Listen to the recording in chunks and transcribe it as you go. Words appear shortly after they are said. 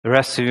The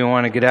rest of you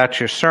want to get out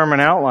your sermon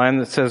outline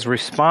that says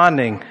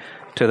responding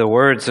to the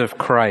words of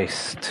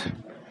Christ.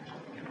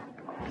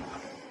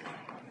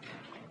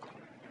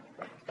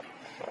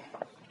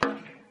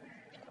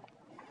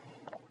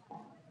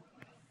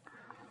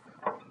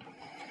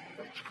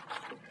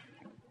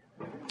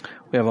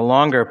 We have a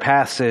longer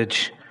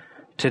passage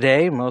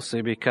today,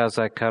 mostly because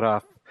I cut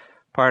off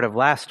part of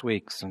last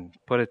week's and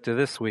put it to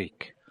this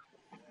week.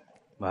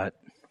 But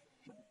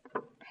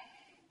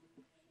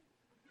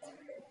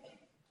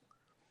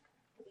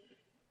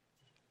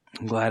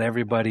I'm glad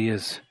everybody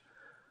is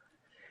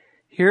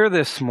here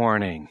this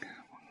morning.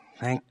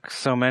 Thanks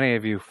so many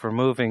of you for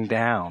moving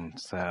down.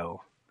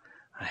 So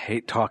I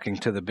hate talking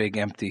to the big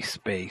empty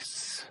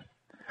space.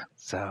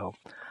 So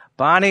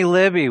Bonnie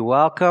Libby,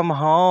 welcome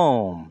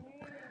home.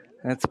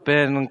 It's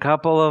been a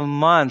couple of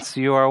months.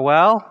 You are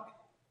well?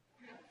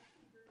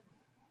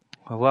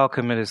 Well,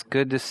 welcome. It is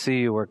good to see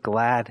you. We're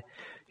glad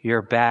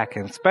you're back,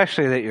 and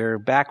especially that you're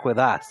back with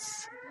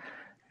us.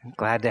 I'm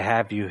glad to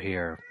have you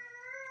here.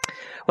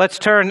 Let's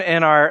turn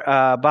in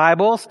our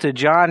Bibles to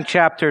John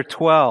chapter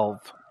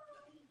 12,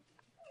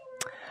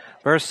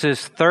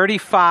 verses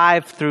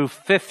 35 through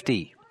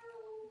 50.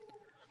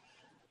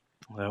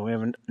 Well, we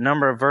have a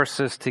number of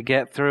verses to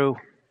get through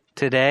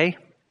today.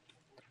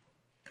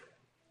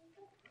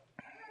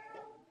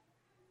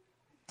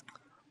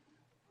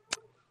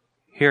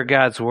 Hear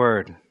God's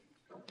word.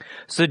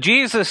 So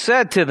Jesus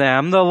said to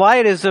them, "The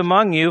light is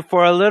among you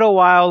for a little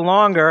while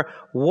longer.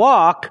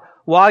 Walk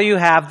while you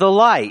have the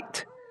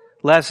light,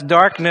 lest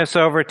darkness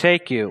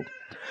overtake you.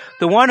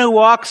 The one who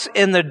walks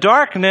in the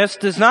darkness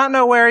does not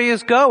know where he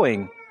is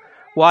going.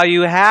 While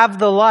you have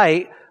the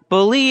light,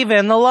 believe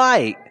in the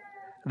light,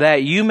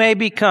 that you may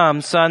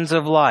become sons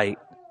of light."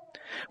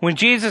 When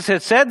Jesus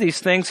had said these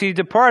things, he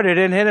departed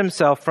and hid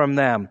himself from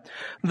them.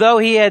 Though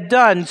he had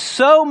done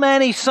so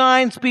many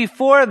signs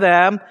before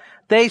them,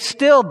 they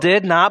still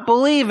did not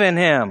believe in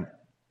him.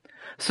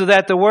 So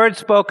that the word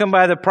spoken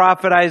by the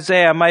prophet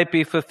Isaiah might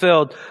be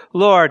fulfilled,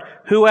 "Lord,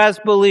 who has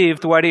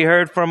believed what he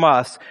heard from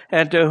us,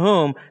 and to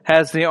whom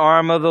has the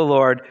arm of the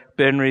Lord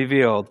been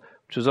revealed?"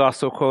 Which is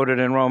also quoted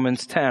in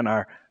Romans 10,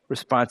 our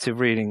responsive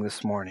reading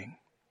this morning.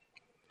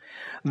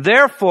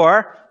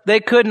 Therefore, they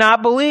could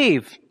not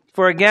believe.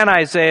 For again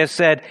Isaiah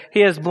said, "He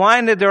has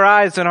blinded their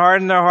eyes and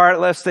hardened their heart,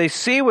 lest they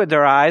see with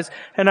their eyes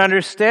and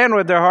understand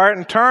with their heart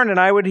and turn, and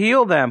I would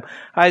heal them."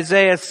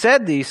 Isaiah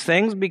said these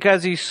things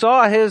because he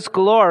saw his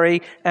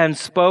glory and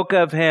spoke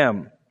of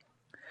him.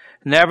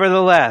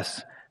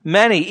 Nevertheless,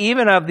 many,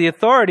 even of the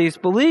authorities,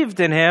 believed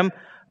in him,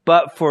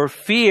 but for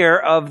fear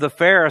of the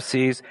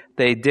Pharisees,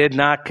 they did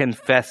not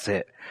confess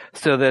it,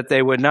 so that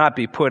they would not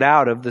be put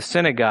out of the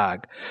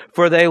synagogue.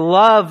 For they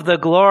love the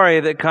glory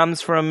that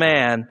comes from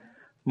man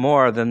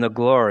more than the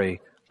glory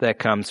that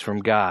comes from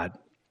God.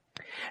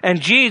 And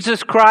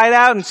Jesus cried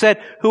out and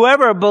said,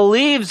 "Whoever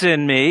believes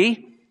in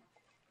me,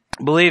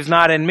 believes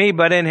not in me,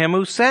 but in him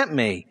who sent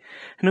me.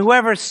 And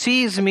whoever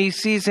sees me,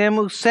 sees him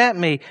who sent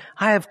me.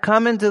 I have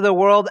come into the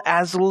world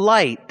as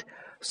light,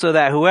 so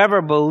that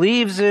whoever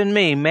believes in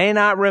me may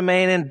not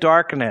remain in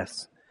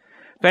darkness.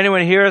 If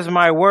anyone hears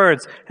my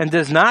words and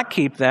does not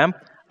keep them,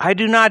 I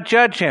do not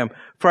judge him,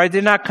 for I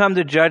did not come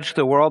to judge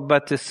the world,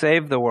 but to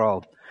save the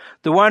world.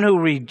 The one who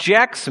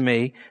rejects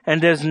me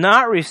and does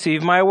not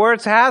receive my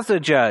words has a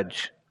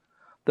judge.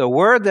 The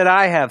word that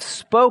I have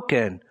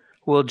spoken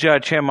will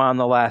judge him on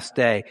the last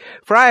day.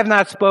 For I have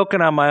not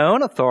spoken on my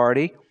own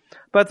authority,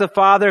 but the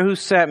Father who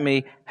sent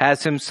me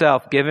has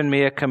himself given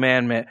me a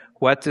commandment,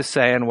 what to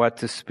say and what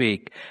to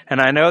speak.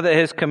 And I know that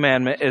his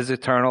commandment is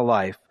eternal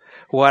life.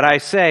 What I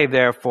say,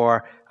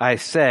 therefore, I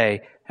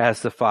say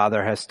as the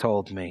Father has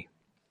told me."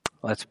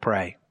 Let's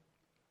pray.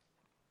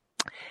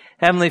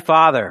 Heavenly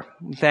Father,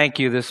 thank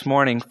you this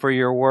morning for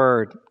your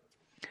word.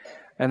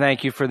 And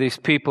thank you for these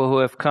people who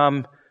have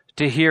come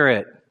to hear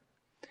it.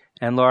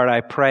 And Lord, I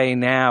pray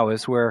now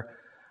as we're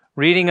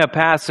reading a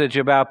passage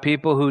about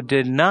people who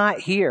did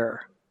not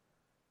hear,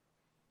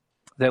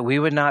 that we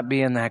would not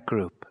be in that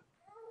group.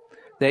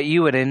 That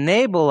you would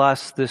enable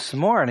us this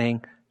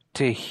morning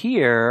to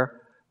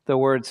hear the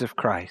words of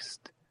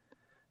Christ.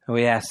 And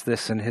we ask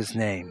this in his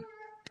name.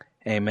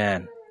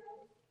 Amen.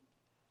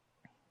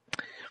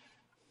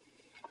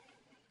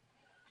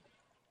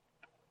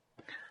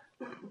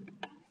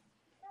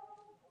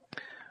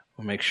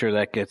 We'll make sure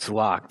that gets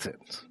locked.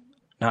 It's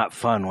not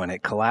fun when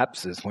it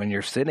collapses when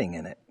you're sitting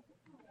in it.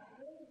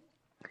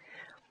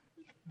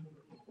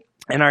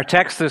 In our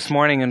text this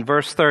morning in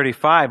verse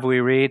 35, we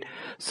read,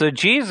 "So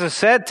Jesus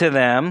said to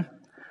them,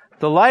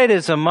 'The light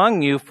is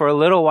among you for a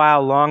little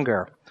while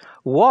longer.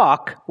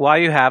 Walk while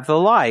you have the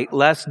light,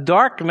 lest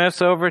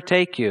darkness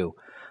overtake you.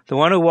 The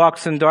one who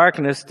walks in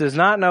darkness does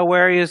not know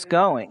where he is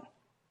going.'"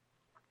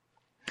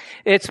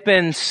 It's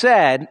been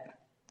said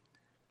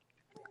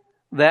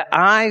that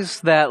eyes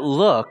that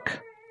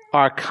look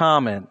are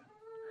common,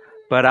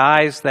 but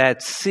eyes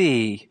that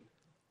see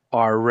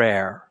are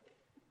rare.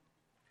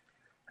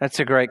 That's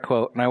a great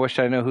quote, and I wish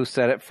I knew who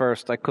said it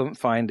first. I couldn't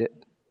find it.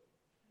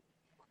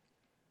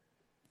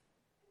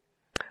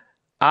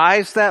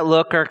 Eyes that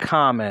look are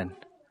common,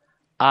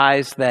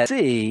 Eyes that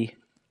see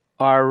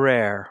are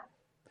rare.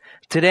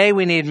 Today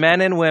we need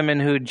men and women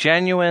who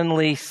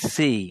genuinely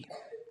see.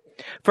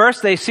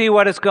 First, they see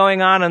what is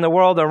going on in the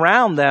world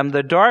around them,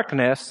 the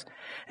darkness.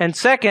 And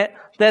second,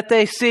 that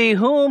they see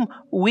whom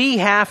we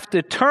have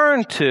to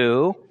turn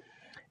to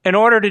in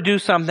order to do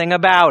something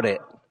about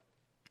it,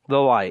 the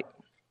light.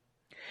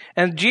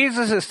 And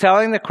Jesus is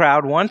telling the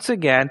crowd once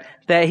again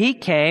that he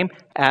came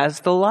as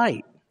the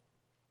light.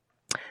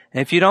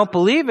 And if you don't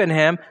believe in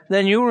him,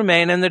 then you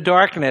remain in the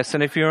darkness.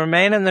 And if you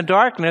remain in the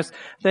darkness,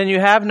 then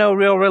you have no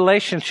real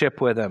relationship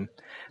with him.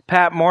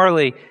 Pat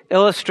Morley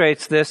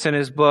illustrates this in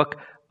his book,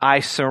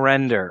 I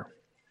Surrender,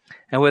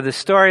 and with a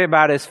story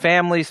about his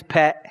family's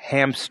pet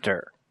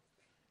hamster.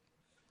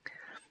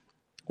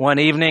 One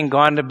evening,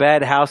 gone to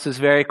bed, house is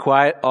very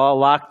quiet, all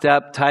locked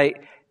up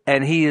tight,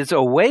 and he is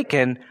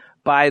awakened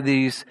by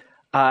these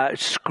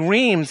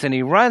screams, and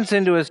he runs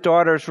into his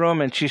daughter's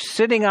room, and she's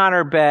sitting on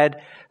her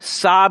bed,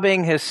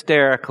 sobbing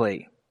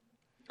hysterically.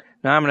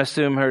 Now, I'm going to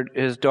assume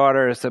his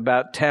daughter is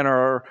about 10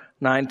 or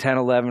 9, 10,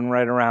 11,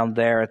 right around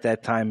there at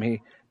that time.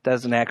 He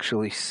doesn't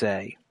actually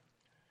say.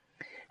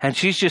 And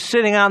she's just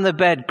sitting on the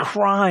bed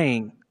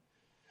crying.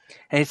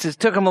 And he says it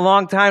took him a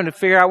long time to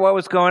figure out what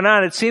was going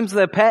on. It seems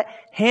the pet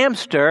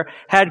hamster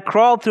had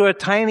crawled through a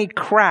tiny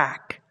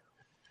crack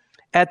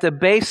at the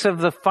base of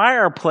the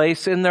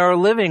fireplace in their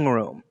living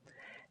room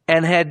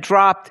and had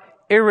dropped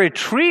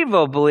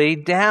irretrievably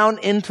down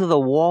into the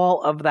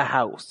wall of the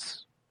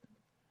house.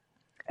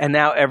 And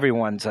now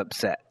everyone's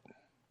upset.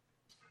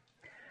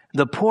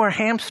 The poor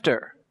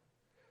hamster.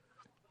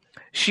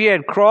 She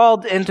had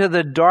crawled into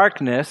the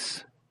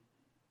darkness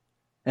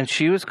and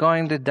she was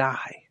going to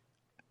die.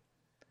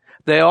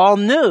 They all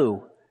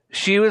knew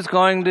she was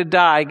going to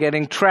die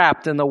getting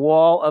trapped in the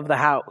wall of the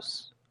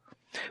house.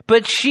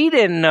 But she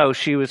didn't know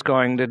she was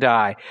going to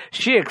die.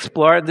 She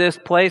explored this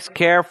place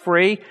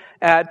carefree,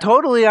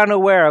 totally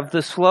unaware of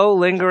the slow,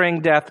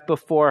 lingering death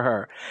before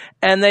her.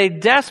 And they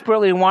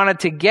desperately wanted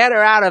to get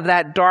her out of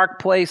that dark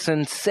place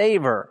and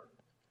save her.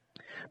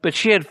 But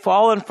she had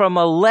fallen from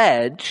a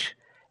ledge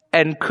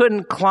and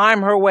couldn't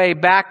climb her way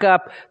back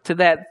up to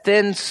that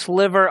thin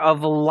sliver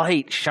of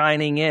light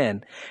shining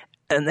in.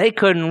 And they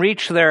couldn't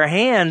reach their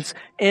hands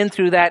in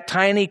through that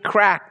tiny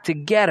crack to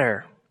get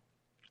her.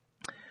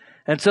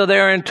 And so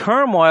they're in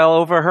turmoil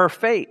over her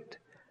fate.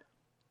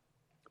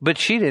 But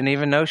she didn't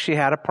even know she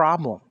had a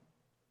problem.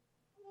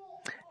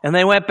 And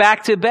they went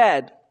back to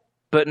bed,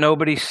 but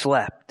nobody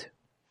slept.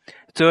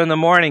 So in the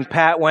morning,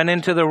 Pat went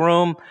into the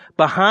room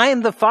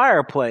behind the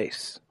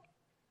fireplace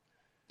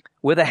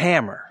with a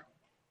hammer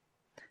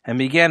and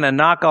began to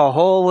knock a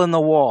hole in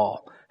the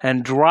wall,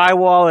 and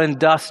drywall and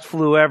dust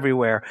flew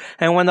everywhere.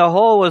 And when the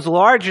hole was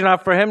large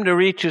enough for him to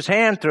reach his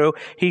hand through,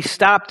 he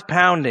stopped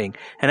pounding.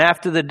 And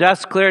after the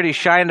dust cleared, he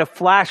shined a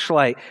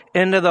flashlight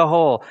into the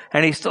hole,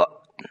 and he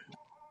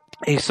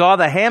saw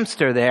the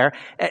hamster there,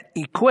 and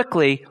he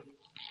quickly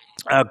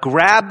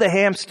grabbed the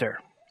hamster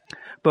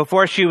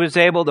before she was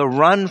able to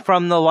run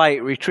from the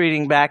light,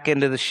 retreating back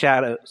into the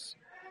shadows.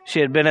 She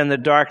had been in the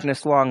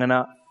darkness long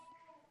enough.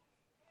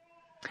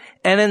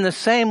 And in the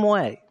same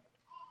way,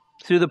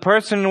 through the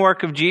person and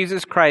work of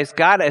Jesus Christ,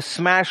 God has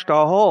smashed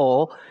a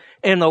hole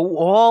in the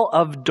wall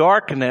of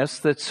darkness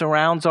that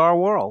surrounds our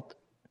world.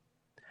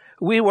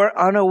 We were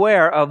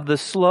unaware of the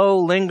slow,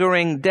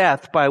 lingering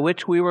death by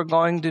which we were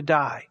going to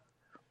die.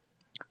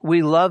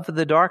 We loved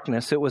the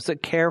darkness. It was a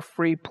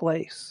carefree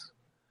place.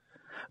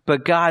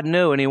 But God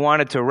knew, and he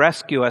wanted to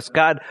rescue us.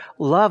 God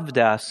loved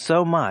us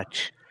so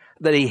much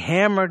that he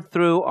hammered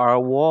through our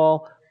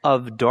wall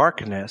of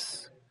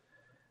darkness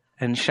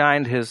and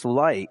shined his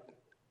light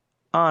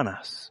on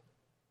us.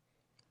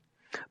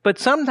 But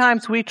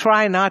sometimes we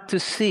try not to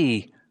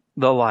see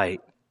the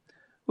light.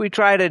 We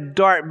try to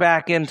dart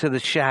back into the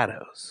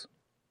shadows.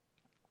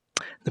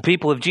 The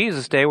people of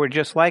Jesus' day were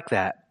just like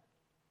that.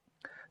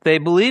 They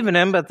believe in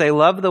him, but they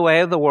love the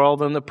way of the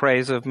world and the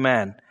praise of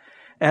men.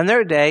 And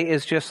their day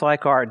is just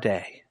like our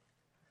day.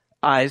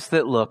 Eyes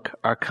that look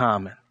are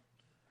common.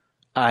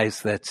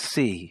 Eyes that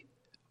see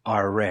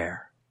are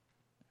rare.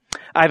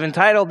 I've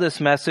entitled this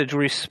message,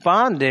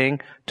 Responding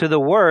to the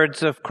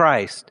Words of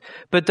Christ.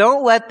 But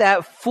don't let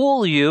that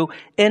fool you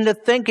into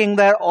thinking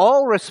that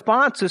all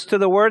responses to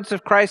the words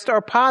of Christ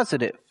are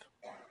positive.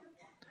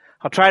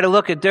 I'll try to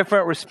look at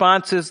different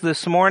responses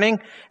this morning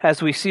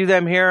as we see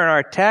them here in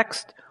our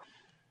text.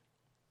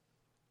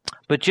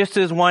 But just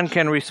as one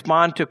can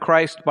respond to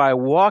Christ by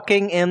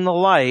walking in the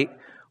light,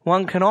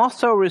 one can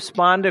also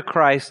respond to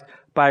Christ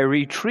by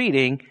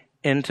retreating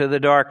into the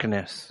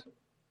darkness.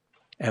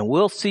 And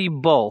we'll see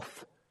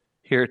both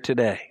here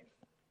today.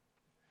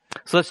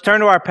 So let's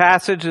turn to our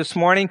passage this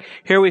morning.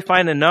 Here we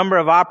find a number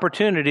of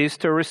opportunities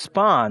to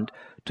respond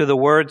to the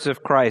words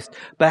of Christ.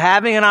 But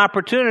having an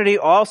opportunity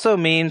also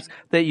means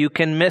that you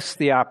can miss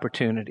the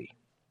opportunity.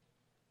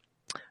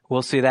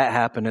 We'll see that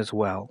happen as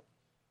well.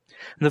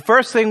 And the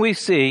first thing we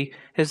see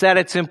is that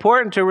it's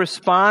important to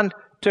respond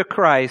to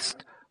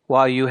Christ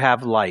while you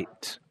have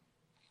light.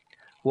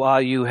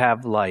 While you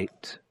have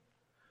light.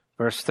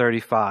 Verse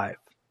 35.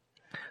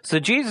 So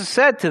Jesus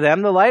said to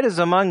them, the light is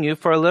among you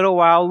for a little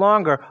while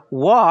longer.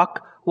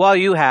 Walk while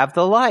you have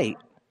the light,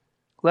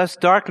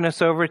 lest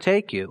darkness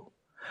overtake you.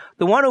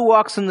 The one who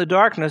walks in the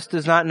darkness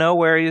does not know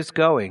where he is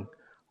going.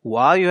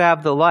 While you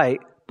have the light,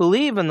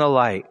 believe in the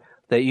light,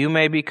 that you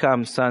may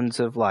become sons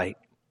of light.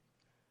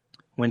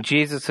 When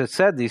Jesus had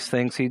said these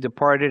things, he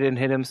departed and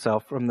hid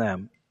himself from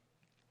them.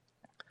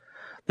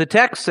 The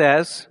text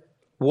says,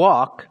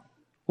 walk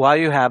while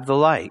you have the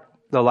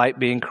light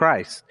being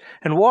Christ.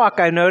 And walk,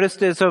 I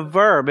noticed, is a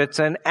verb. It's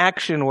an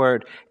action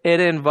word. It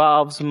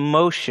involves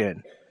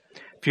motion.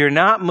 If you're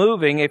not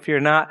moving, if you're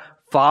not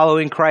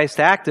following Christ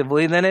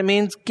actively, then it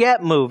means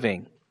get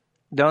moving.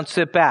 Don't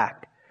sit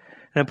back.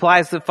 It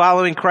implies that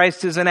following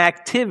Christ is an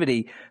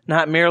activity,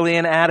 not merely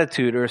an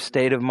attitude or a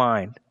state of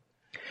mind.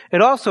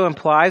 It also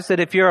implies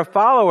that if you're a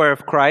follower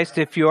of Christ,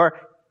 if you're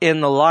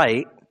in the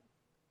light,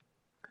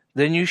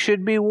 then you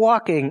should be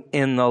walking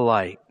in the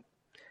light.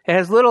 It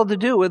has little to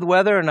do with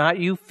whether or not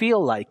you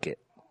feel like it.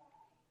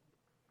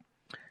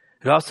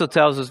 It also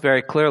tells us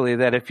very clearly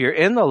that if you're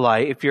in the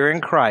light, if you're in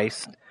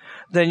Christ,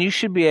 then you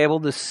should be able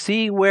to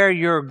see where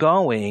you're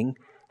going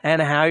and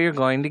how you're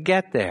going to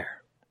get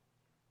there.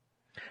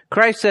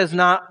 Christ says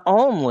not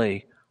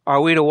only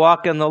are we to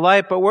walk in the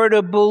light, but we're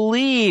to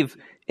believe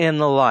in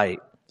the light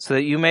so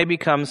that you may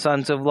become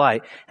sons of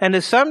light. And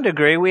to some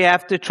degree, we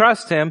have to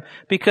trust Him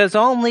because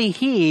only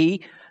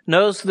He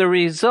knows the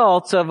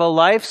results of a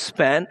life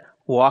spent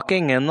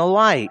walking in the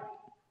light.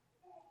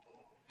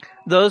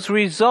 Those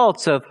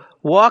results of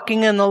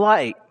walking in the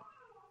light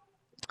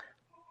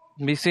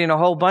can be seen a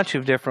whole bunch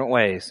of different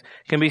ways.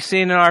 It can be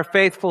seen in our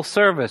faithful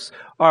service,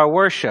 our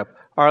worship,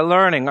 our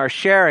learning, our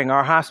sharing,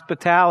 our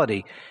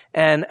hospitality,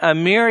 and a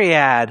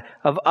myriad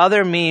of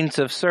other means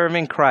of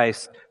serving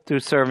Christ through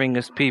serving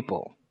His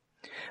people.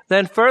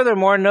 Then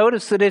furthermore,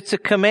 notice that it's a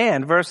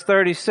command. Verse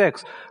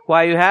 36,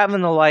 while you have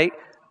in the light,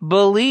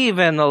 believe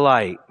in the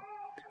light.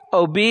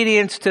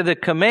 Obedience to the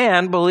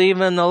command,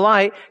 believe in the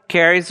light,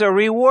 carries a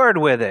reward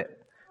with it,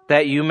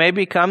 that you may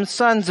become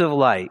sons of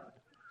light.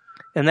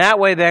 In that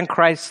way, then,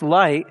 Christ's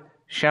light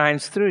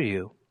shines through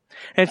you.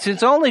 And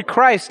since only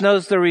Christ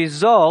knows the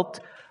results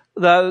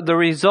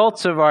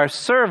of our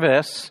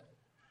service,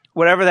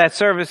 whatever that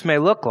service may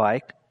look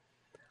like,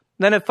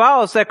 then it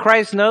follows that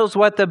Christ knows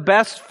what the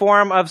best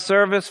form of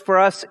service for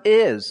us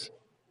is.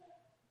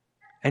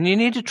 And you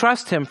need to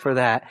trust Him for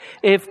that.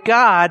 If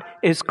God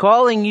is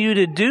calling you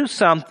to do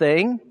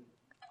something,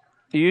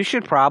 you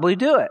should probably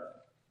do it.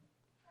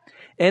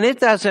 And it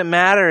doesn't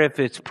matter if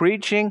it's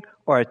preaching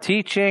or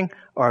teaching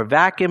or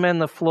vacuuming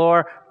the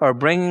floor or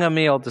bringing a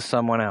meal to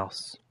someone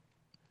else.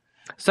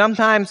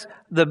 Sometimes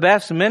the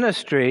best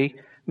ministry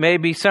may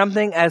be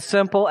something as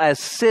simple as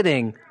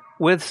sitting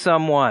with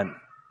someone,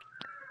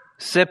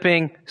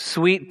 sipping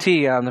sweet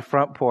tea on the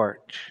front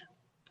porch.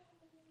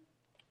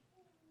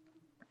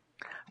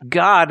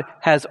 God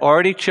has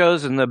already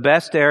chosen the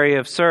best area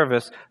of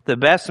service, the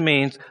best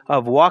means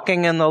of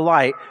walking in the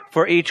light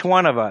for each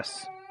one of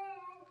us.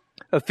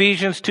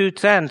 Ephesians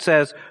 2:10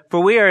 says, "For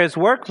we are His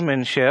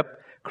workmanship,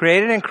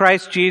 created in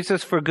Christ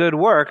Jesus for good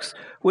works,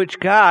 which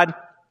God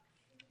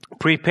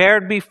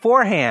prepared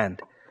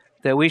beforehand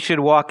that we should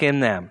walk in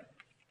them."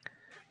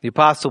 The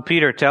Apostle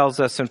Peter tells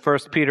us in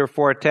 1 Peter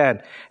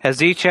 4:10,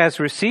 "As each has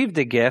received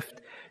a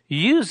gift,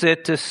 use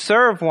it to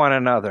serve one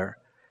another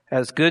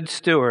as good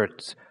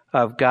stewards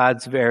of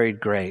God's varied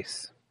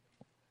grace."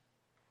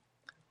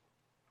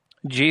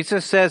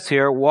 Jesus says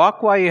here,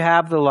 walk while you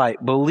have the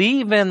light.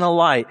 Believe in the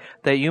light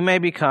that you may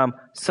become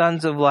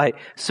sons of light.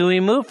 So we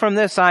move from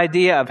this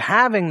idea of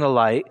having the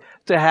light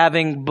to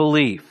having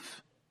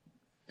belief.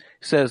 He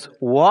says,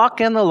 walk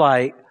in the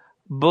light,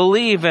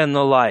 believe in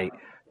the light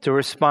to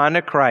respond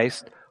to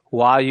Christ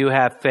while you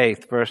have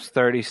faith. Verse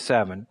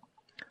 37,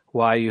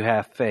 while you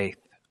have faith.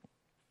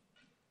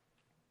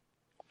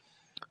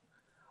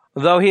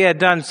 Though He had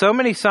done so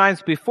many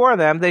signs before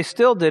them, they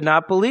still did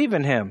not believe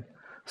in Him,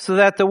 so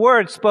that the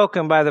word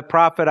spoken by the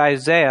prophet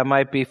Isaiah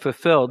might be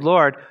fulfilled.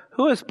 Lord,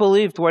 who has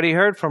believed what he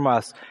heard from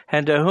us,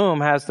 and to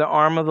whom has the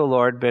arm of the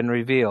Lord been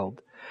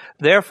revealed?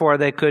 Therefore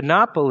they could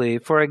not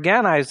believe, for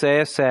again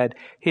Isaiah said,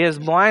 He has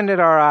blinded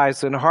our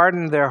eyes and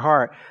hardened their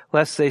heart,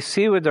 lest they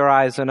see with their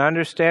eyes and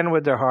understand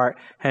with their heart,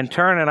 and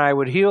turn and I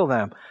would heal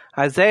them.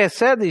 Isaiah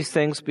said these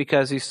things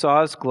because he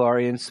saw His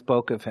glory and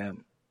spoke of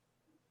Him.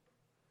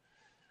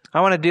 I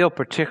want to deal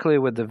particularly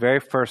with the very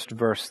first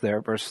verse there,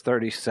 verse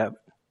 37.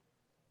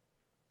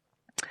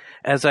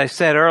 As I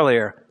said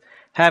earlier,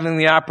 having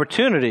the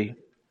opportunity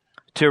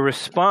to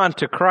respond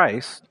to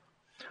Christ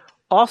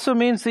also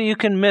means that you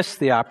can miss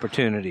the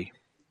opportunity.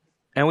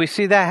 And we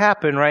see that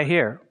happen right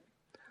here.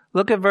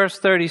 Look at verse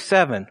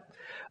 37.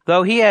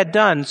 Though He had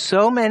done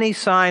so many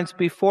signs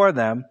before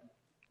them,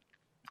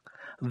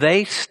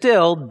 they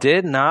still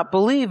did not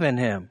believe in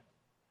Him.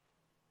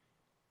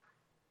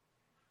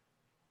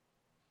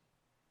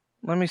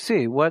 Let me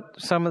see what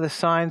some of the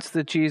signs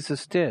that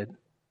Jesus did.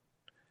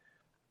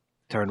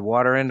 Turned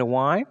water into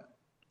wine.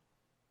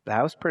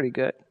 That was pretty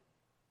good.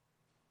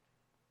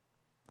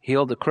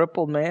 Healed a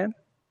crippled man.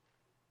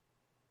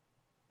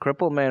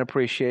 Crippled man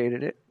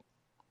appreciated it.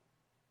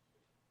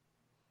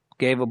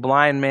 Gave a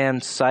blind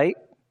man sight.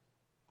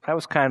 That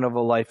was kind of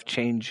a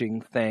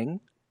life-changing thing.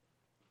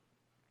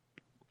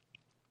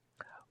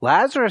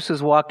 Lazarus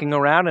is walking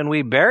around, and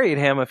we buried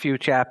him a few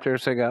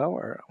chapters ago,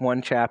 or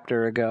one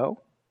chapter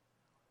ago.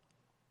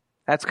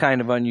 That's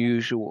kind of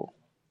unusual.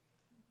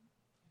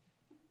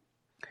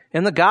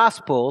 In the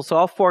Gospels,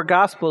 all 4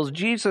 Gospels,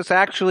 Jesus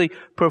actually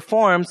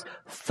performs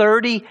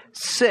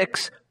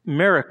 36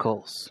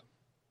 miracles.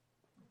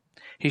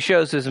 He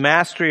shows his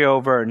mastery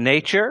over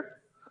nature,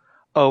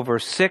 over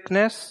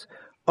sickness,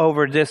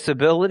 over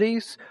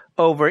disabilities,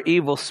 over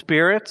evil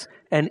spirits,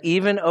 and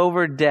even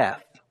over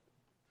death.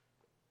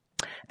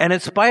 And in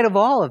spite of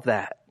all of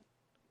that,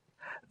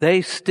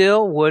 they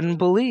still wouldn't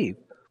believe.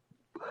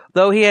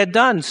 Though he had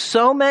done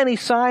so many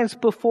signs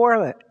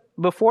before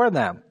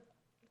them,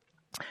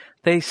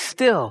 they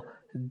still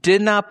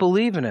did not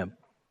believe in him.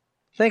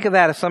 Think of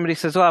that if somebody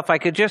says, well, if I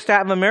could just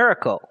have a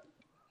miracle.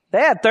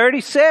 They had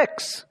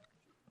 36.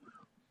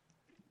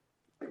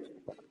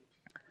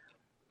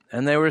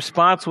 And their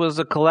response was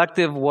a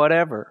collective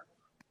whatever.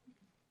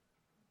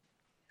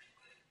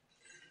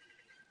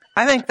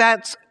 I think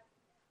that's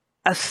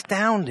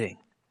astounding.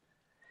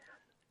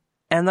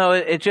 And though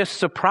it just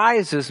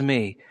surprises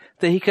me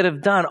that he could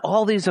have done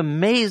all these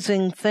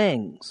amazing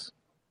things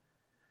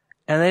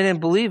and they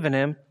didn't believe in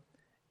him,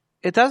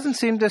 it doesn't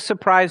seem to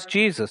surprise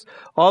Jesus.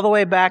 All the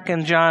way back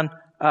in John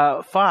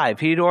 5,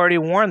 he'd already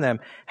warned them.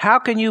 How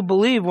can you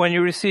believe when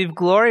you receive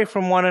glory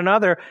from one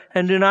another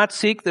and do not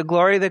seek the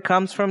glory that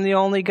comes from the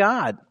only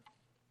God?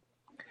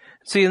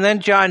 See, and then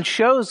John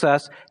shows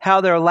us how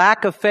their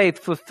lack of faith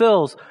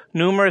fulfills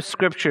numerous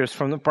scriptures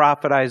from the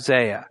prophet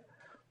Isaiah.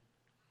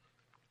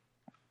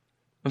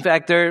 In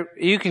fact,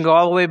 you can go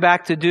all the way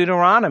back to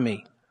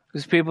Deuteronomy.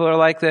 These people are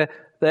like the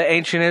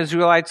ancient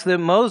Israelites that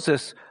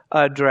Moses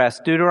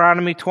addressed.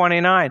 Deuteronomy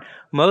 29.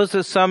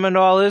 Moses summoned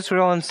all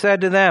Israel and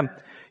said to them,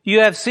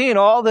 you have seen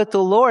all that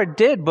the Lord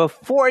did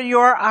before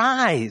your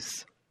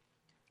eyes.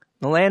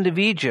 The land of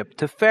Egypt,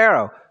 to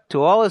Pharaoh,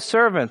 to all his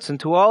servants, and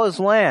to all his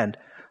land,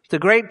 the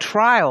great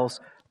trials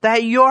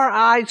that your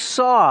eyes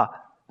saw,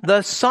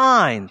 the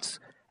signs,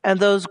 and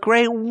those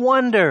great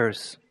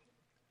wonders.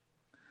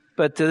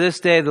 But to this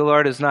day, the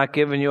Lord has not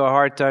given you a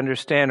heart to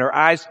understand, or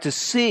eyes to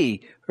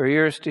see, or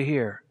ears to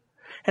hear.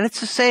 And it's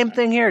the same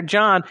thing here.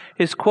 John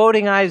is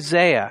quoting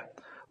Isaiah.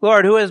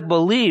 Lord, who has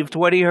believed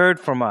what he heard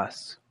from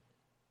us?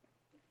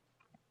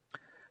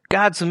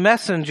 God's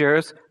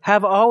messengers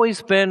have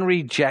always been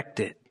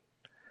rejected.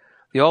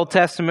 The Old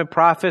Testament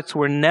prophets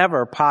were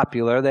never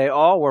popular. They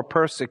all were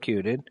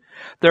persecuted.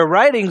 Their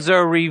writings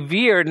are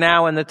revered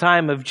now in the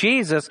time of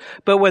Jesus,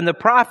 but when the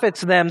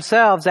prophets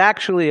themselves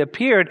actually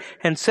appeared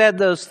and said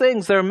those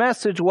things, their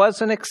message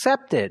wasn't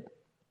accepted.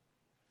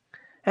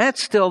 And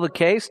that's still the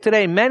case.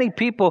 Today, many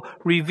people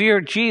revere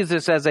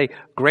Jesus as a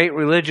great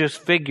religious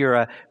figure,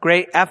 a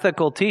great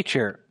ethical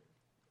teacher.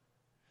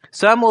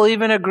 Some will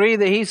even agree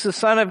that he's the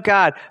Son of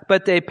God,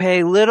 but they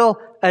pay little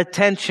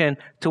attention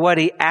to what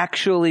he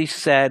actually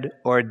said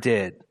or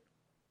did.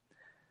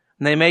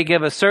 And they may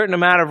give a certain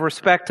amount of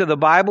respect to the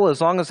Bible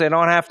as long as they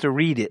don't have to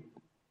read it.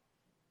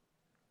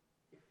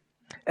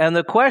 And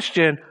the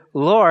question,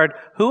 Lord,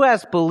 who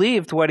has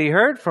believed what he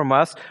heard from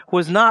us,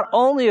 was not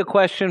only a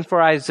question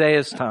for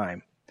Isaiah's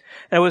time.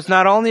 It was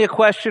not only a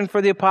question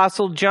for the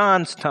Apostle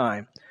John's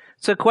time.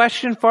 It's a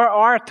question for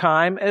our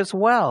time as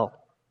well.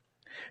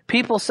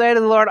 People say to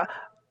the Lord,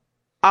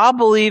 I'll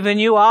believe in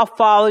you, I'll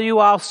follow you,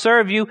 I'll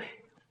serve you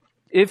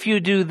if you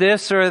do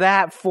this or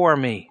that for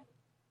me.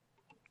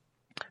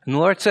 And the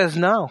Lord says,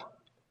 no.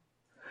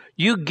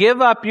 You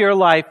give up your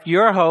life,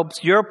 your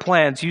hopes, your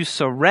plans, you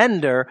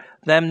surrender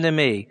them to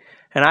me,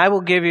 and I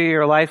will give you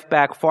your life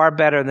back far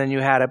better than you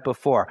had it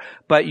before.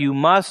 But you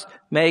must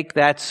make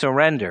that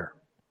surrender.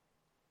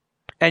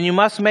 And you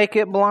must make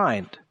it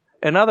blind.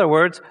 In other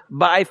words,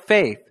 by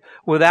faith,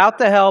 without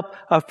the help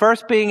of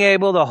first being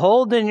able to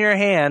hold in your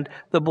hand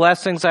the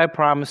blessings I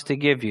promised to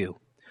give you.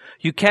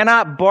 You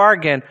cannot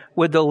bargain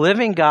with the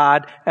living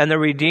God and the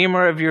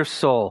Redeemer of your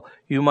soul.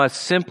 You must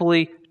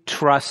simply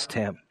trust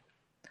him.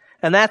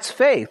 And that's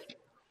faith.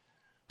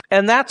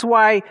 And that's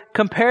why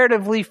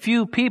comparatively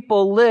few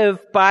people live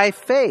by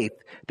faith,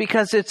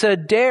 because it's a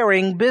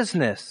daring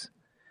business.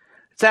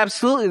 It's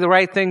absolutely the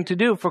right thing to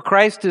do, for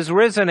Christ is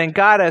risen and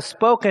God has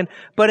spoken,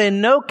 but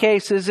in no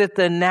case is it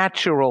the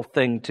natural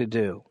thing to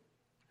do.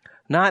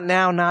 Not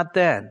now, not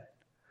then.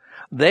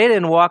 They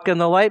didn't walk in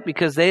the light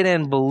because they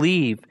didn't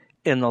believe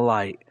in the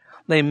light.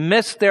 They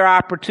missed their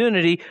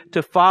opportunity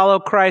to follow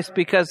Christ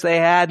because they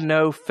had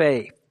no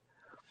faith.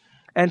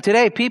 And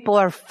today people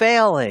are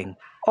failing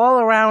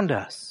all around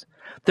us.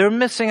 They're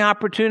missing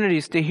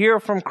opportunities to hear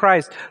from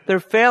Christ.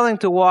 They're failing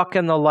to walk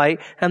in the light,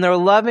 and they're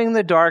loving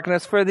the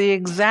darkness for the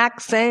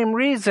exact same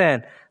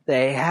reason.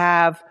 They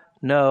have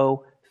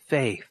no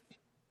faith.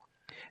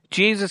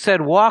 Jesus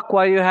said, walk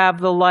while you have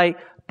the light.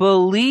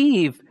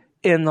 Believe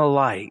in the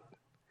light.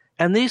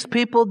 And these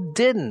people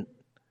didn't.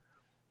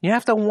 You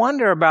have to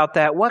wonder about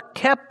that. What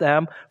kept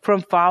them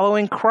from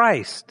following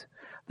Christ?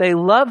 They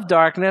loved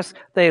darkness.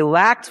 They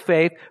lacked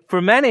faith.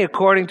 For many,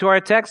 according to our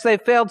text, they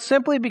failed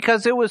simply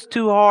because it was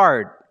too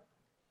hard.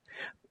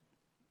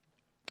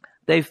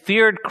 They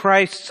feared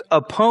Christ's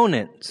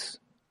opponents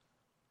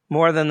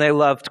more than they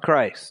loved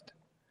Christ.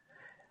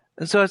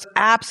 And so it's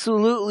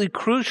absolutely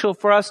crucial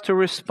for us to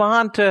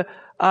respond to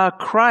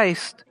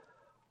Christ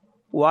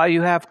while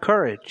you have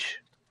courage.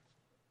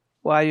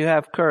 While you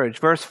have courage.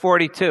 Verse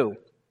 42.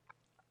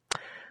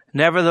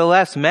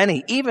 Nevertheless,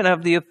 many, even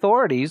of the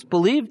authorities,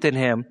 believed in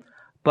him,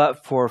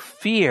 but for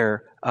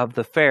fear of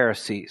the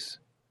Pharisees.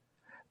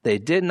 They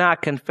did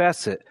not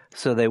confess it,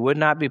 so they would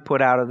not be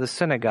put out of the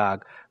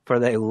synagogue, for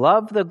they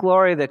loved the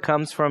glory that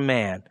comes from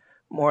man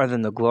more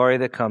than the glory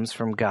that comes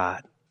from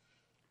God.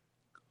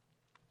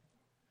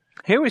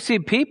 Here we see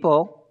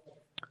people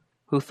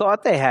who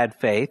thought they had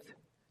faith.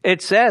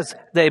 It says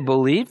they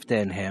believed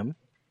in him,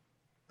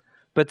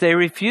 but they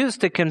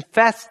refused to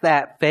confess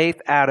that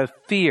faith out of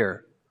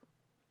fear.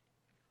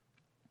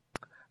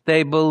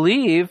 They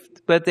believed,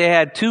 but they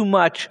had too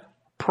much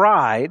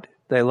pride.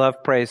 They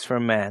loved praise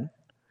from men.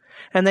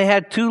 And they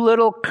had too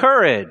little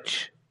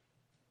courage.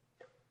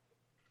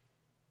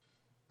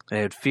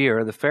 They had fear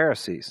of the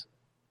Pharisees.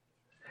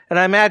 And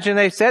I imagine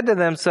they said to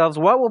themselves,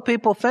 what will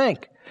people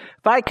think?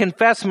 If I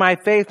confess my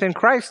faith in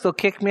Christ, they'll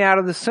kick me out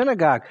of the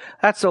synagogue.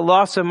 That's a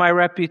loss of my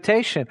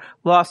reputation,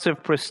 loss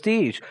of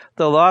prestige,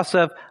 the loss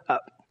of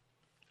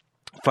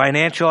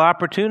financial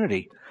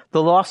opportunity,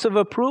 the loss of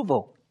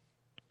approval.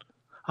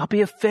 I'll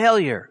be a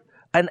failure,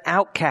 an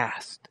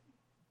outcast.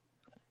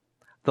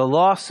 The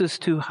loss is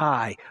too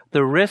high.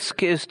 The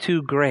risk is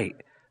too great.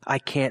 I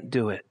can't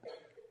do it.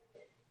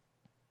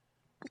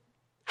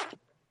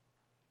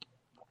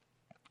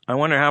 I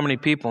wonder how many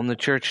people in the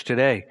church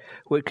today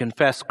would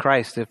confess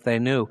Christ if they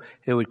knew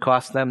it would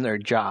cost them their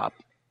job.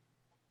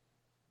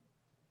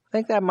 I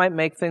think that might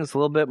make things a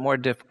little bit more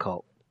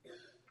difficult.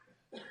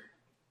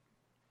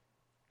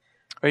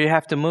 Or you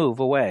have to move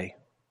away.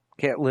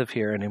 Can't live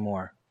here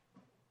anymore.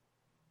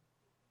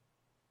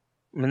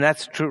 I mean,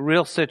 that's a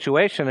real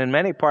situation in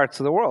many parts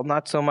of the world,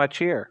 not so much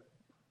here.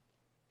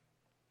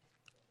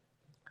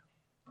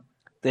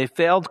 They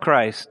failed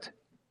Christ.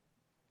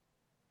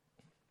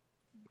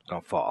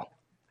 Don't fall.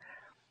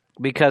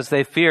 Because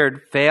they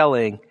feared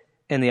failing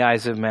in the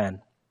eyes of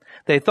men.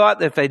 They thought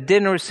that if they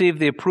didn't receive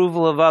the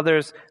approval of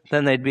others,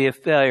 then they'd be a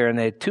failure, and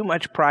they had too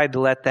much pride to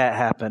let that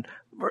happen.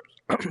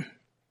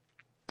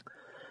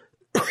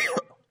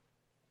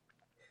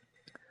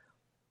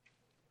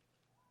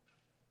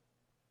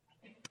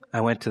 I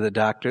went to the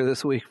doctor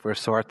this week for a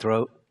sore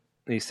throat.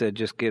 He said,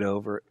 just get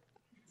over it.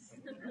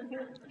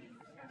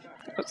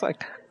 I was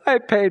like, I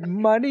paid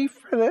money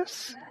for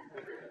this?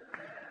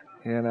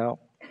 You know,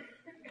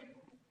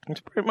 that's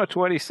pretty much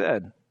what he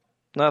said.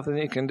 Nothing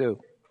you can do.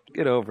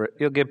 Get over it.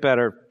 You'll get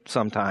better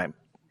sometime.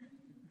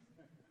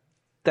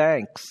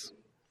 Thanks.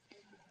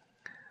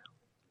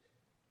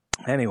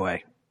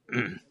 Anyway,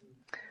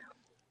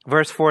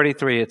 verse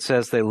 43, it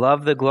says, they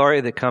love the glory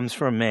that comes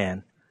from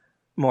man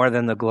more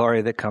than the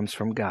glory that comes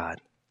from God.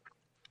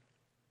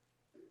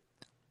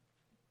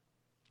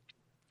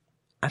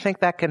 I think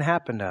that can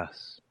happen to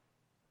us.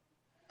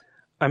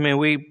 I mean,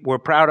 we're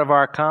proud of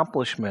our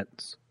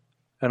accomplishments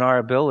and our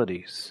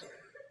abilities.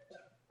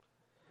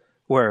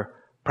 We're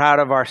proud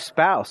of our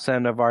spouse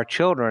and of our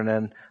children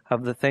and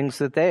of the things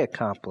that they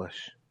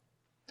accomplish.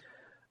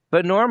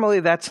 But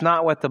normally that's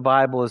not what the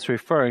Bible is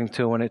referring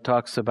to when it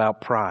talks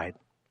about pride.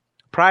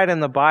 Pride in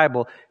the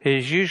Bible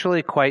is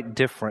usually quite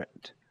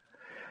different.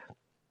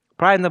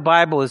 Pride in the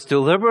Bible is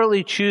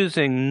deliberately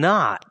choosing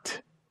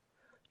not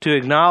to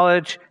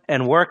acknowledge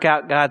and work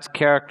out God's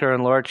character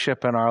and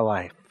lordship in our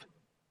life.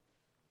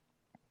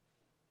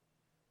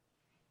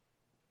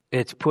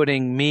 It's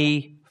putting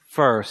me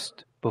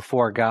first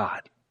before God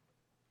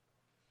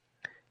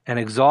and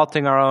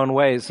exalting our own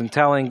ways and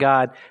telling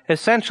God,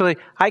 essentially,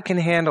 I can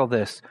handle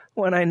this.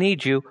 When I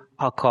need you,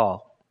 I'll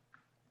call.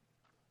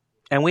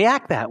 And we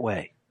act that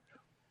way,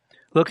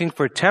 looking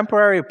for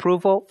temporary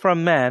approval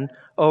from men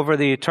over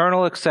the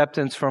eternal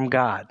acceptance from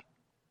God.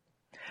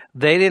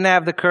 They didn't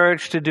have the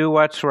courage to do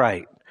what's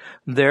right.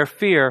 Their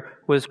fear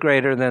was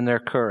greater than their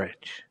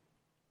courage.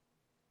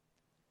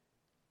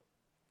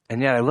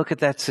 And yet I look at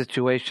that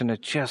situation,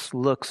 it just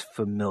looks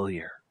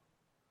familiar.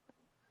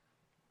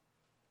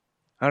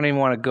 I don't even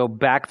want to go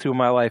back through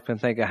my life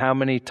and think of how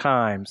many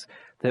times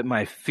that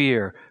my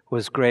fear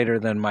was greater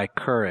than my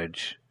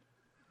courage,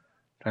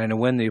 trying to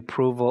win the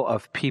approval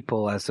of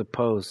people as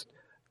opposed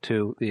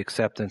to the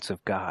acceptance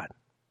of God.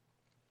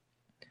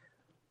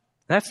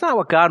 That's not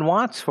what God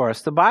wants for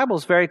us. The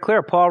Bible's very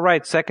clear. Paul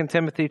writes, 2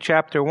 Timothy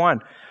chapter 1,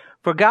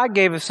 for God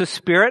gave us a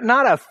spirit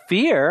not of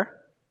fear,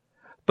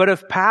 but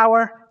of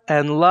power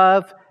and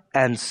love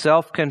and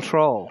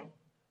self-control.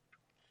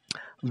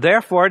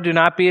 Therefore, do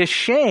not be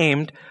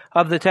ashamed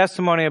of the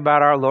testimony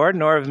about our Lord,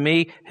 nor of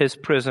me, his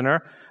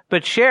prisoner,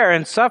 but share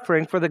in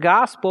suffering for the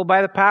gospel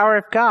by the power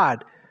of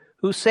God,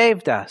 who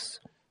saved us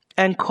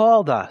and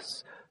called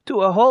us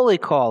to a holy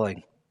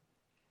calling,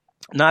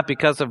 not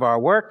because of our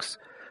works,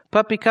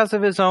 but because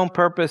of his own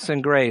purpose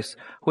and grace,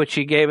 which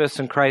he gave us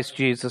in Christ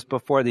Jesus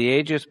before the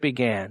ages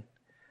began.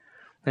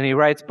 And he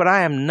writes, but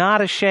I am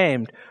not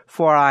ashamed,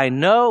 for I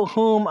know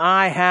whom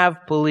I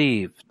have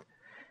believed,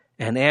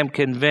 and am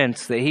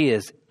convinced that he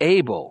is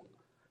able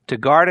to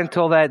guard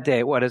until that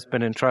day what has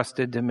been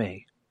entrusted to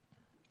me.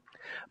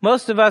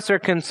 Most of us are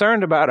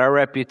concerned about our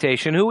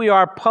reputation, who we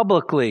are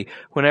publicly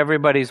when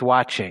everybody's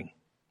watching.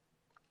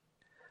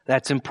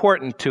 That's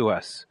important to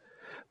us.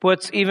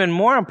 What's even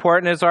more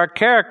important is our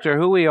character,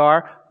 who we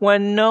are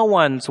when no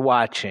one's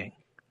watching.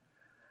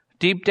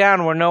 Deep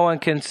down where no one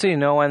can see,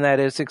 no one that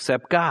is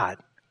except God.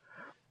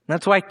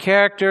 That's why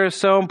character is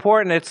so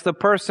important. It's the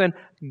person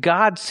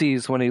God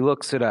sees when he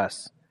looks at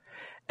us.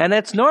 And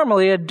it's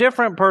normally a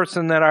different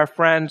person than our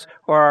friends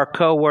or our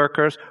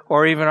co-workers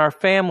or even our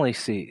family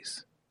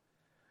sees.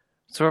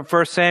 So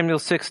 1 Samuel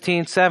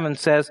 16:7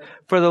 says,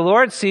 for the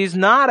Lord sees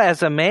not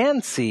as a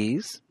man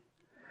sees.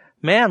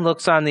 Man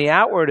looks on the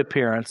outward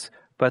appearance,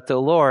 but the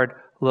Lord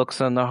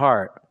looks on the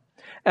heart.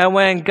 And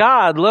when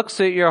God looks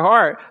at your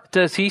heart,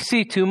 does he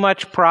see too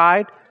much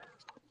pride,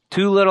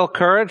 too little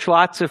courage,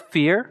 lots of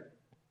fear?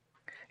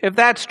 If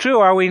that's true,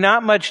 are we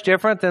not much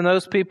different than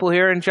those people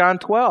here in John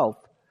 12?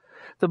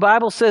 The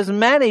Bible says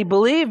many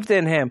believed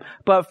in him,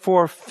 but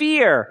for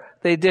fear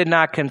they did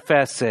not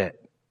confess it.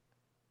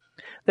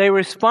 They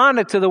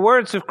responded to the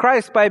words of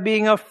Christ by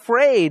being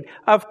afraid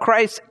of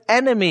Christ's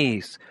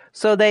enemies,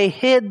 so they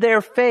hid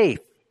their faith.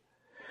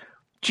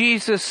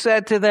 Jesus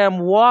said to them,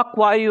 walk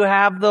while you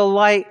have the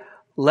light,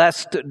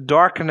 lest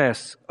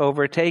darkness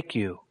overtake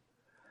you.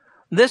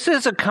 This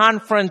is a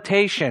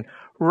confrontation.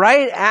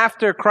 Right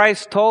after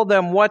Christ told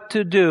them what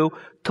to do,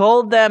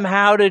 told them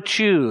how to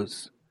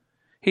choose.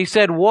 He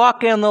said,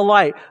 walk in the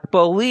light,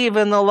 believe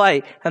in the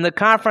light. And the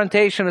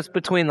confrontation is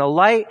between the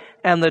light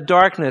and the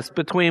darkness,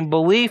 between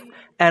belief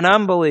and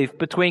unbelief,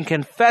 between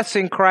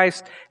confessing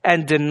Christ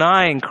and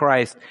denying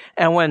Christ.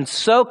 And when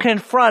so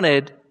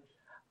confronted,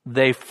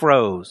 they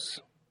froze.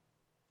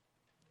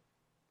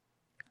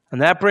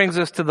 And that brings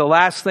us to the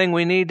last thing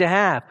we need to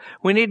have.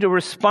 We need to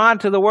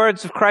respond to the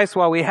words of Christ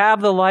while we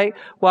have the light,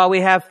 while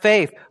we have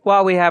faith,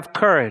 while we have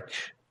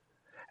courage.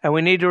 And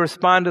we need to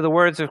respond to the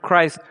words of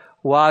Christ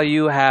while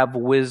you have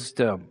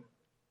wisdom.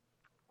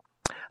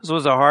 This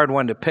was a hard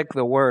one to pick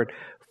the word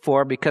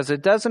for because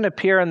it doesn't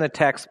appear in the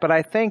text, but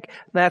I think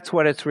that's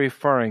what it's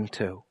referring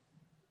to.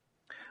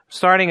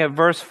 Starting at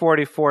verse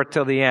 44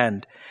 till the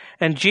end.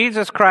 And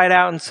Jesus cried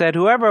out and said,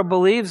 whoever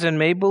believes in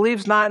me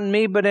believes not in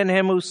me, but in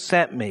him who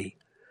sent me.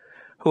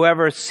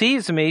 Whoever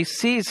sees me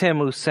sees him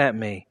who sent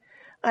me.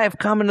 I have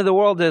come into the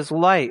world as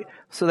light,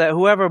 so that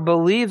whoever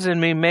believes in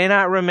me may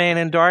not remain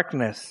in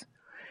darkness.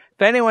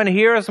 If anyone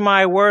hears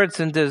my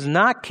words and does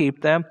not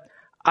keep them,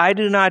 I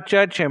do not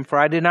judge him, for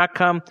I did not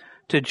come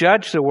to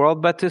judge the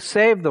world, but to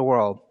save the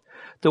world.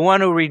 The one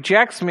who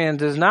rejects me and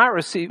does not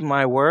receive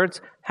my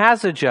words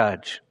has a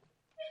judge.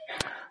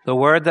 The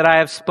word that I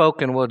have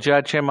spoken will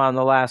judge him on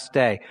the last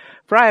day.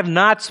 For I have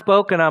not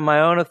spoken on my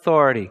own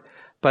authority,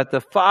 but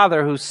the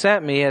Father who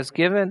sent me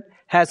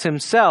has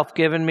himself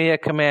given me a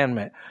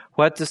commandment,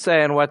 what to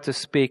say and what to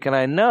speak. And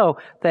I know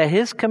that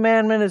his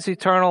commandment is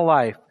eternal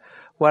life.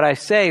 What I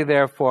say,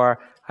 therefore,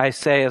 I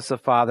say as the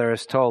Father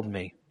has told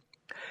me.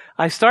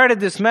 I started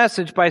this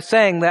message by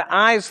saying that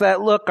eyes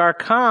that look are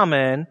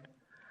common,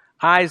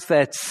 eyes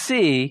that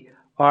see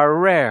are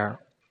rare.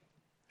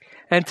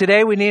 And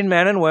today we need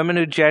men and women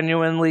who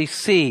genuinely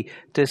see,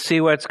 to see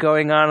what's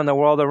going on in the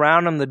world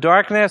around them, the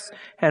darkness,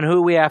 and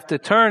who we have to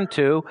turn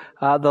to,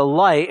 the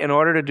light, in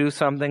order to do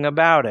something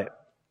about it.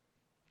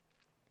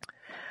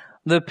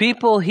 The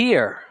people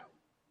here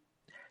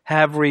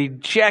have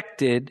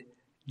rejected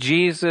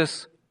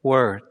Jesus'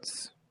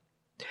 words.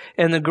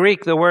 In the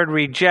Greek, the word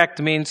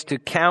reject means to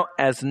count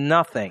as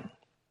nothing.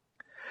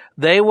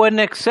 They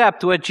wouldn't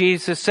accept what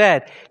Jesus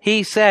said.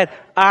 He said,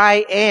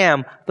 I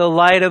am the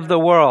light of the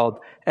world.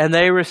 And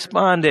they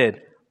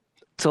responded,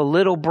 it's a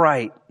little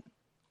bright,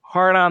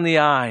 hard on the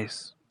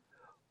eyes.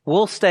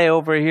 We'll stay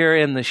over here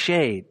in the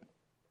shade.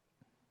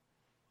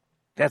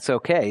 That's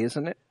okay,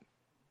 isn't it?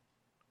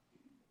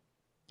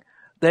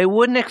 They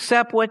wouldn't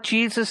accept what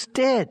Jesus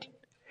did.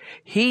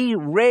 He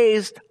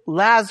raised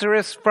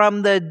Lazarus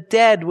from the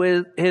dead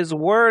with his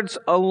words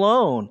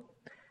alone.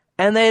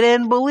 And they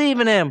didn't believe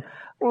in him.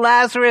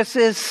 Lazarus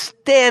is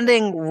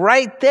standing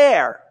right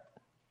there.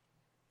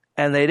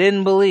 And they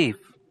didn't believe.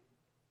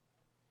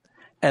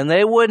 And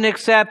they wouldn't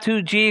accept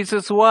who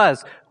Jesus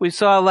was. We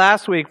saw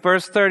last week,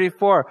 verse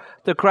 34,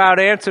 the crowd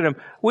answered him,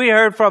 we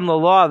heard from the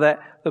law that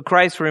the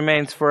Christ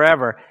remains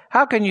forever.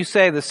 How can you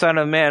say the Son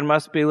of Man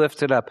must be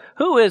lifted up?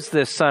 Who is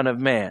this Son of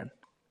Man?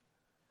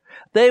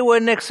 They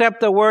wouldn't accept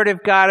the word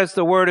of God as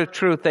the word of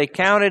truth. They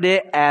counted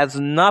it as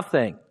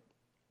nothing.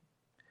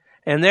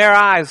 In their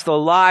eyes, the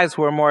lies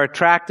were more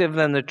attractive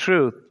than the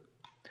truth.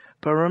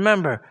 But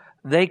remember,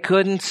 they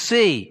couldn't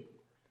see.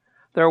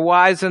 They're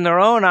wise in their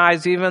own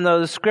eyes, even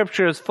though the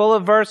scripture is full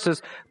of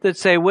verses that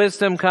say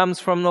wisdom comes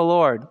from the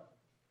Lord.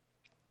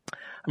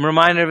 I'm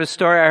reminded of a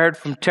story I heard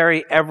from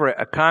Terry Everett,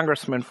 a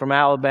congressman from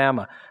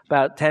Alabama,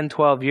 about 10,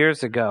 12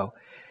 years ago.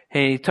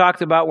 He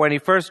talked about when he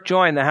first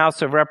joined the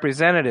House of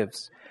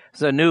Representatives.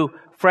 As a new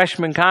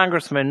freshman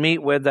congressman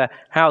meet with the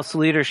House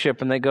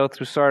leadership, and they go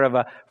through sort of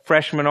a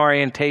freshman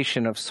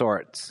orientation of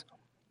sorts.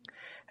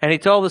 And he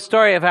told the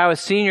story of how a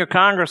senior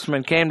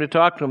congressman came to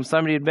talk to him,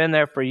 somebody who'd been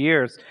there for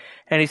years.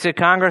 And he said,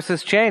 Congress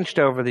has changed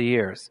over the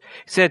years.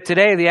 He said,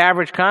 today the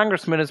average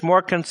congressman is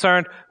more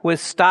concerned with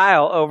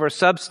style over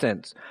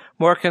substance,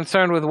 more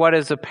concerned with what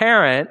is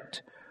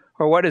apparent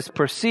or what is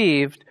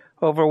perceived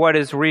over what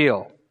is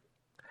real.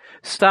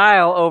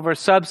 Style over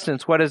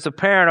substance, what is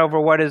apparent over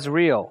what is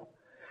real.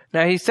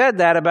 Now, he said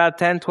that about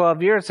 10,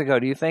 12 years ago.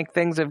 Do you think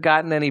things have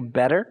gotten any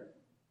better?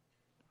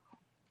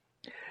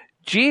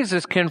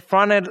 Jesus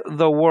confronted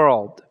the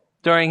world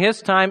during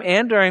his time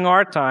and during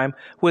our time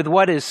with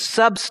what is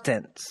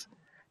substance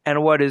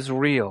and what is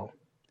real.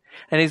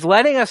 And he's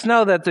letting us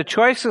know that the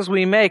choices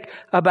we make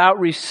about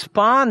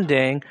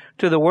responding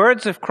to the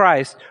words of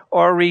Christ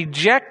or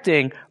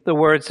rejecting the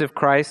words of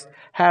Christ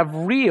have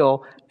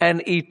real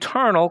and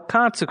eternal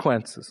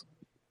consequences.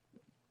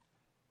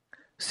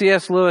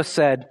 C.S. Lewis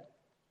said,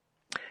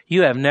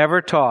 "You have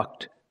never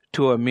talked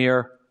to a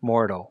mere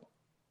mortal.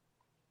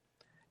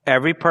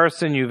 Every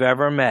person you've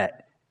ever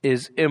met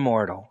is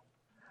immortal.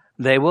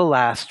 They will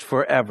last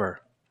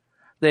forever.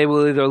 They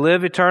will either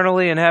live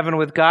eternally in heaven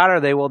with God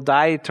or they will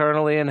die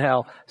eternally in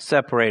hell,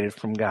 separated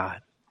from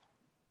God."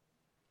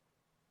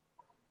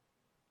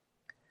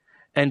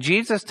 And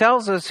Jesus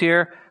tells us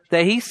here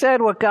that he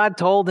said what God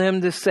told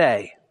him to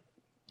say.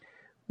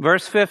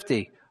 Verse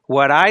 50,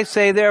 "What I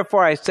say,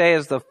 therefore, I say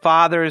as the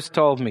Father has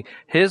told me."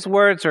 His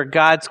words are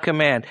God's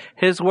command.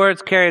 His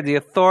words carry the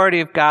authority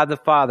of God the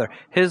Father.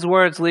 His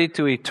words lead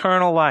to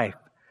eternal life.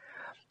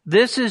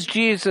 This is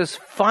Jesus'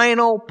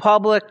 final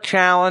public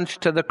challenge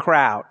to the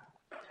crowd.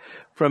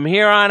 From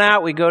here on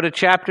out, we go to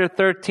chapter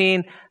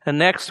 13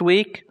 next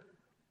week,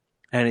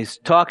 and he's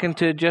talking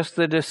to just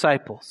the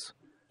disciples.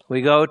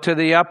 We go to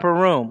the upper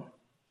room,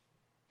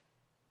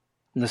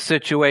 and the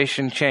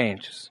situation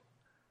changes.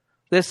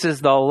 This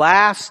is the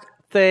last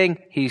thing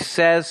he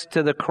says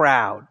to the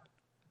crowd.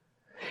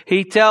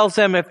 He tells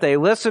them if they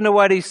listen to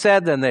what he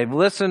said, then they've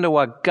listened to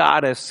what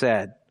God has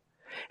said.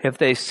 If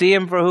they see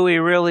him for who he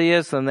really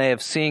is, then they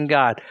have seen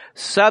God.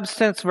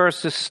 Substance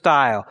versus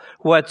style.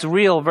 What's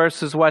real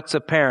versus what's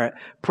apparent.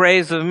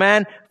 Praise of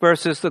men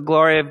versus the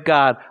glory of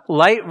God.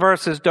 Light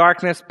versus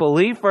darkness.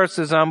 Belief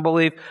versus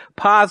unbelief.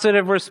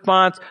 Positive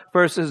response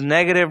versus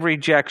negative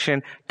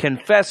rejection.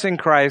 Confessing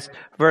Christ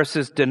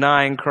versus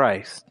denying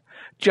Christ.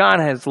 John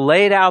has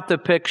laid out the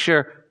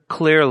picture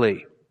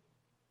clearly.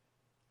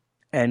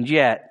 And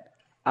yet,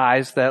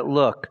 eyes that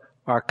look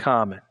are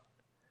common.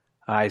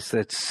 Eyes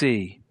that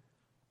see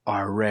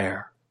are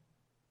rare.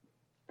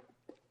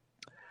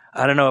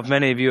 I don't know if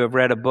many of you have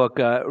read a book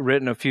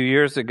written a few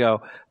years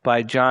ago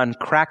by John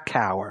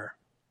Krakauer.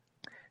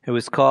 It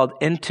was called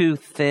Into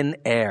Thin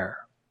Air.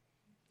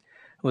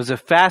 It was a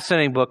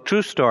fascinating book,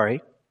 true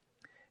story.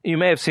 You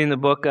may have seen the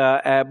book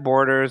at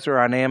Borders or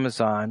on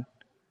Amazon.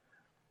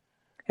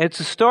 It's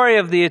a story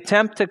of the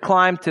attempt to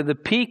climb to the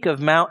peak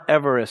of Mount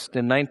Everest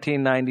in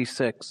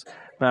 1996.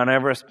 Mount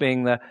Everest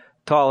being the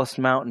tallest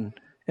mountain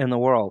in the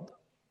world.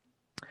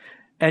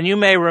 And you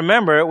may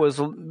remember it was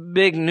a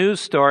big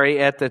news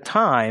story at the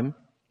time,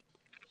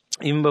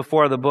 even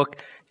before the book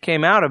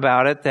came out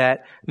about it,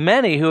 that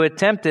many who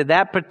attempted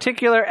that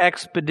particular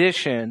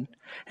expedition,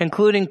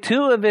 including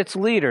two of its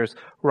leaders,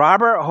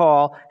 Robert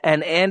Hall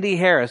and Andy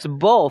Harris,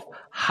 both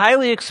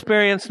highly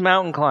experienced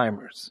mountain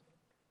climbers.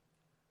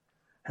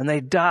 And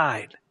they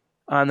died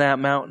on that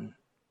mountain.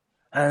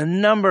 A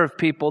number of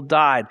people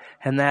died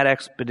in that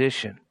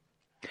expedition.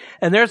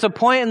 And there's a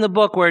point in the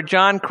book where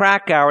John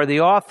Krakauer, the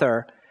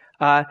author,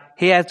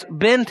 he has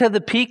been to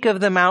the peak of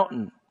the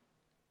mountain.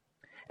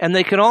 And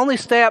they could only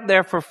stay up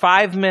there for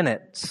 5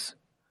 minutes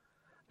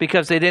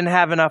because they didn't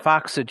have enough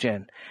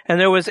oxygen. And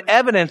there was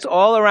evidence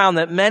all around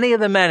that many of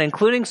the men,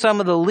 including some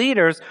of the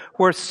leaders,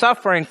 were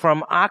suffering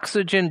from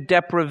oxygen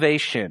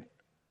deprivation,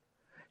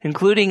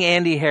 including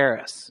Andy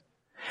Harris.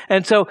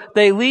 And so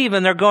they leave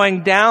and they're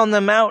going down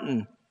the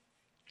mountain.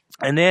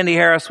 And Andy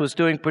Harris was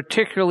doing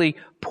particularly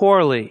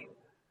poorly.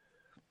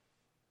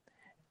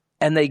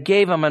 And they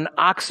gave him an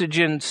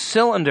oxygen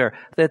cylinder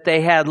that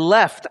they had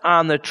left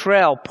on the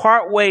trail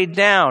partway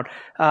down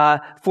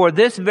for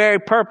this very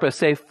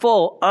purpose, a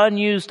full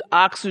unused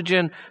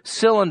oxygen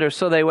cylinder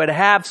so they would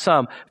have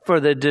some for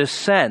the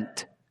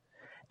descent.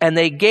 And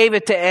they gave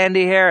it to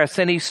Andy Harris,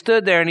 and he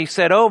stood there and he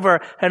said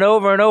over and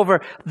over and over,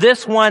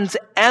 "This one's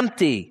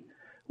empty.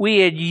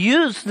 We had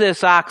used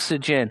this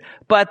oxygen,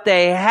 but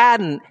they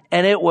hadn't,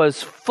 and it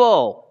was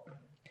full."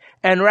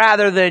 And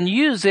rather than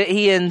use it,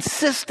 he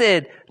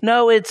insisted,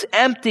 "No, it's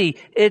empty.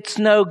 It's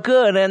no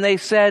good." And they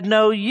said,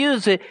 "No,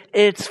 use it.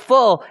 It's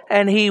full."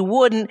 And he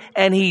wouldn't,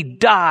 and he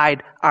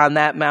died on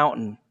that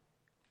mountain.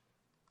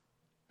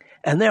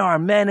 And there are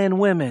men and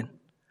women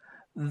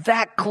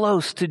that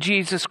close to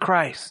Jesus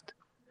Christ,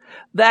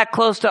 that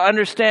close to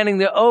understanding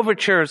the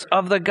overtures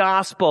of the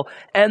gospel,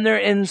 and they're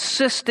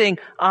insisting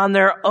on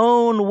their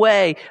own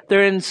way.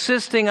 They're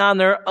insisting on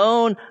their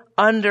own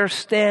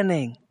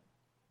understanding.